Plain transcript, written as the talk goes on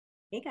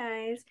Hey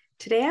guys,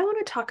 today I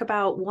want to talk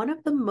about one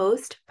of the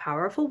most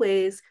powerful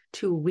ways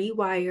to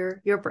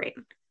rewire your brain,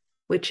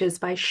 which is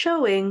by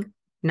showing,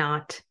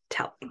 not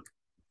telling.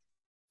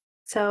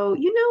 So,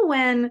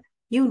 when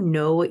you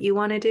know what you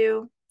want to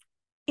do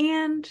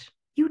and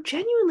you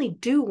genuinely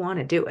do want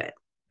to do it,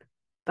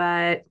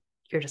 but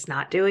you're just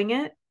not doing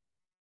it.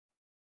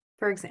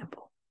 For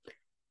example,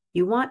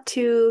 you want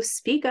to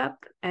speak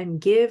up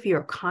and give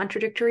your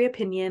contradictory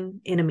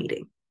opinion in a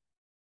meeting,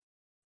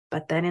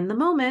 but then in the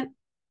moment,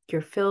 you're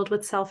filled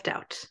with self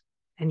doubt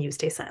and you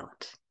stay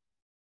silent.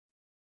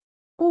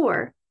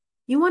 Or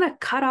you want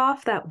to cut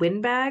off that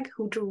windbag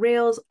who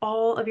derails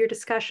all of your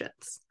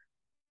discussions,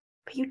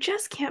 but you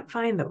just can't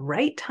find the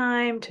right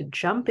time to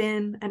jump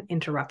in and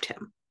interrupt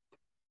him.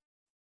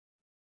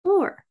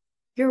 Or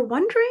you're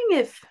wondering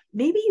if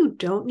maybe you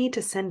don't need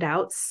to send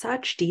out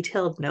such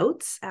detailed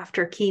notes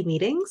after key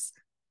meetings,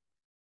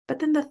 but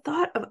then the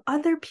thought of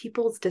other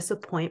people's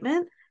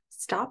disappointment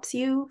stops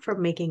you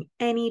from making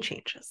any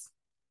changes.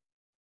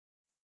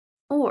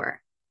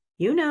 Or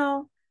you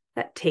know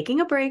that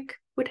taking a break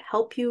would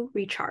help you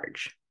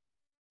recharge.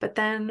 But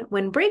then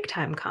when break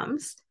time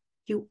comes,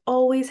 you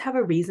always have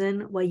a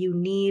reason why you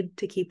need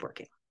to keep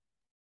working.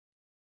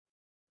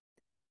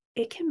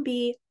 It can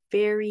be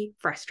very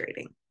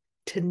frustrating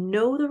to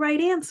know the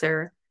right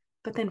answer,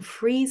 but then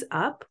freeze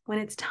up when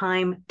it's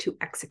time to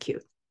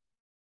execute.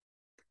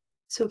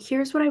 So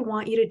here's what I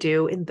want you to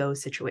do in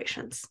those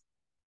situations.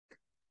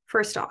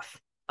 First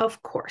off,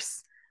 of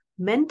course,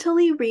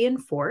 mentally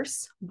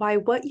reinforce why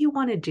what you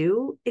want to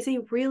do is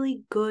a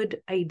really good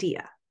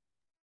idea.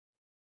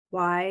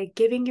 Why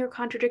giving your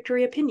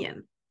contradictory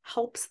opinion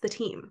helps the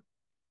team.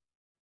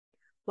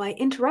 Why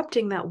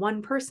interrupting that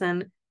one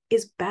person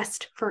is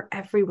best for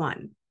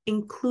everyone,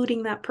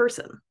 including that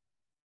person.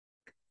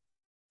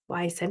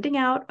 Why sending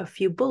out a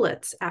few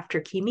bullets after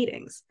key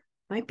meetings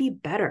might be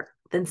better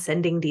than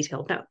sending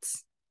detailed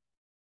notes.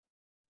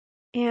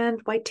 And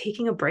why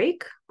taking a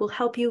break will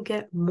help you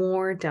get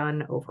more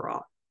done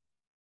overall.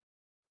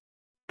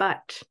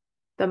 But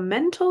the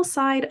mental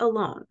side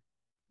alone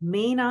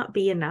may not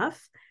be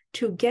enough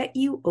to get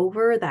you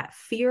over that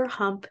fear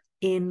hump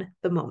in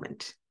the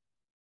moment.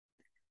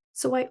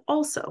 So I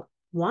also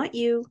want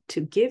you to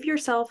give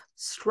yourself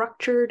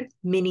structured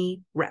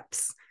mini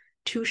reps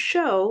to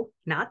show,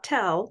 not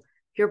tell,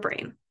 your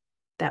brain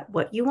that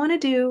what you want to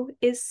do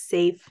is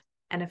safe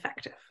and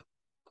effective.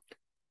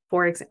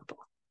 For example,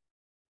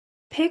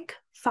 pick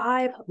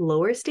 5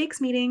 lower stakes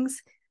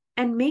meetings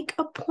and make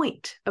a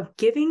point of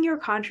giving your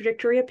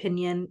contradictory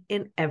opinion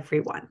in every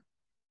one.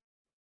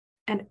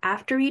 And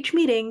after each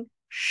meeting,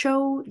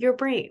 show your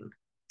brain.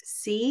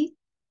 See,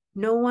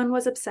 no one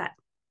was upset.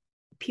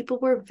 People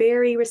were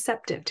very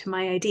receptive to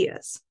my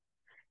ideas,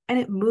 and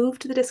it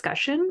moved the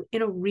discussion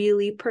in a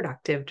really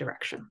productive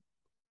direction.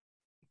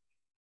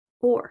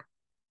 Or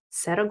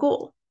set a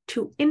goal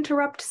to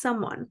interrupt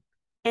someone,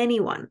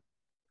 anyone,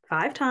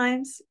 5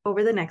 times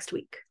over the next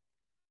week,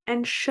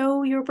 and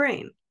show your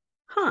brain,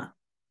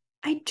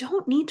 I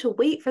don't need to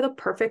wait for the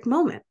perfect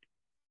moment.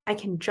 I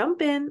can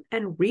jump in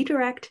and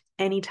redirect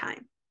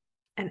anytime.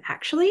 And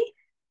actually,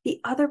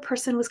 the other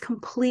person was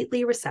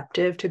completely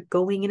receptive to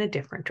going in a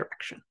different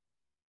direction.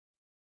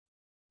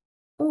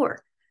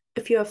 Or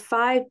if you have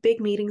 5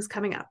 big meetings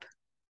coming up,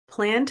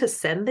 plan to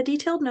send the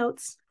detailed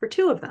notes for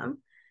 2 of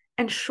them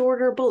and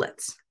shorter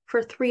bullets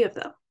for 3 of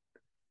them.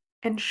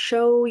 And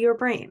show your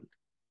brain,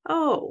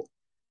 oh,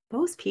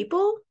 most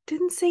people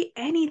didn't say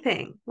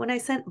anything when I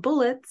sent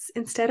bullets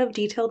instead of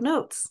detailed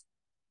notes.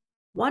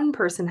 One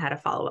person had a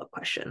follow-up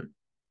question,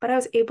 but I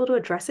was able to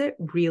address it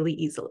really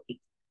easily.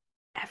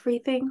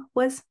 Everything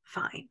was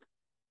fine.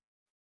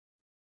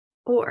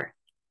 Or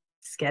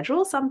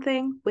schedule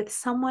something with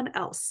someone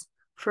else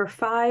for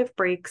 5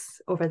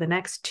 breaks over the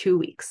next 2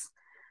 weeks,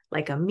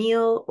 like a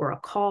meal or a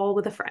call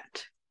with a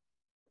friend.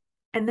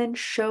 And then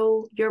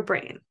show your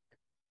brain,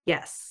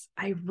 yes,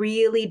 I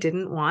really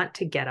didn't want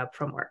to get up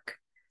from work.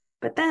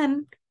 But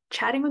then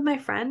chatting with my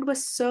friend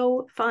was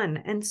so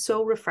fun and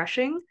so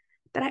refreshing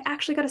that I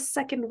actually got a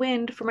second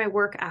wind for my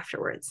work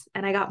afterwards,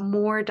 and I got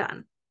more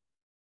done.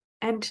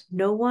 And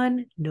no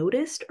one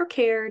noticed or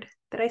cared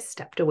that I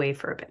stepped away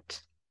for a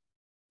bit.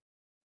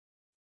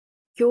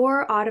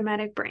 Your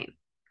automatic brain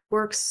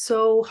works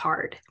so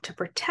hard to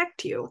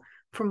protect you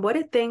from what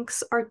it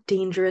thinks are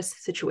dangerous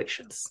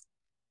situations.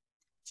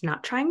 It's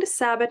not trying to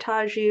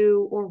sabotage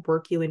you or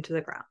work you into the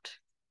ground.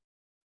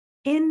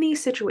 In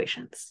these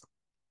situations,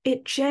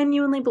 it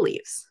genuinely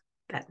believes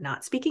that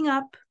not speaking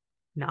up,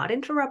 not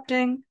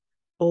interrupting,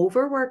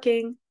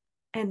 overworking,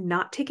 and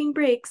not taking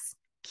breaks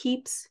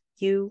keeps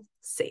you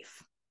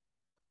safe.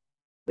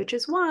 Which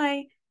is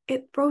why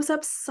it throws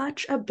up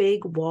such a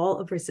big wall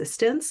of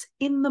resistance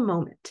in the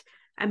moment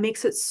and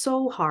makes it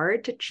so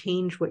hard to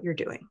change what you're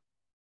doing.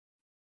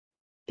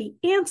 The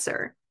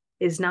answer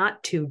is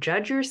not to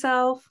judge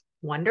yourself,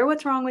 wonder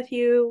what's wrong with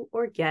you,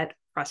 or get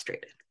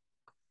frustrated.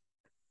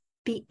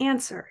 The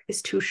answer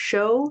is to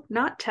show,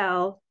 not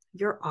tell,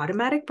 your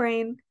automatic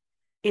brain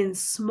in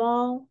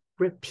small,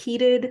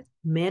 repeated,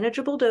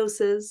 manageable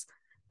doses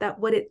that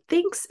what it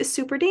thinks is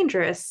super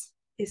dangerous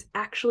is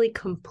actually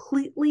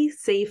completely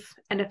safe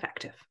and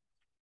effective.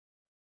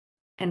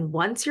 And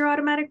once your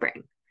automatic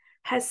brain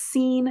has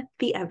seen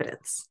the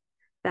evidence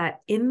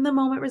that in the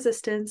moment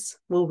resistance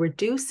will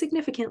reduce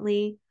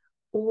significantly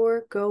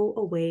or go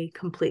away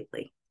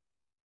completely,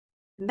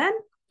 and then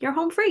you're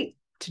home free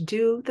to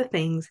do the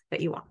things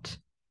that you want.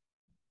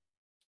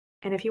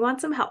 And if you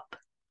want some help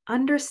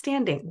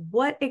understanding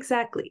what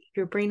exactly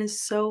your brain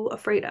is so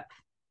afraid of,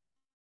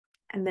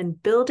 and then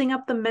building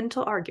up the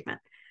mental argument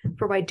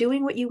for why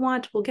doing what you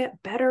want will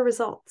get better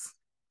results,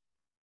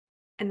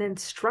 and then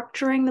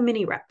structuring the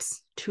mini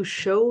reps to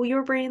show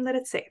your brain that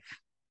it's safe,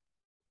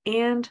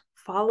 and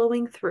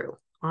following through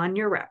on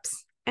your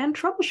reps and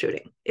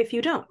troubleshooting if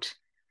you don't,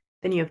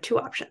 then you have two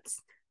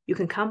options. You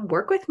can come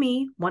work with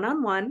me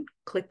one-on-one,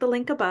 click the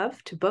link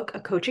above to book a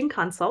coaching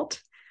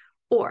consult,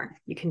 or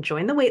you can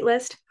join the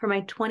waitlist for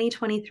my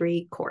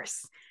 2023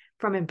 course,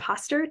 From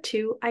Imposter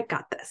to I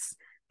Got This,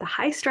 the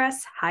high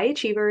stress, high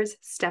achievers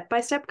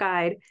step-by-step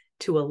guide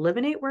to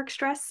eliminate work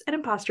stress and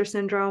imposter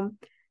syndrome,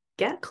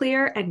 get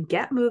clear and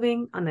get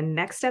moving on the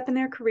next step in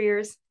their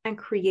careers, and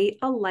create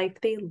a life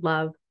they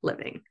love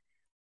living.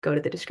 Go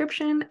to the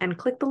description and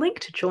click the link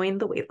to join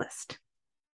the waitlist.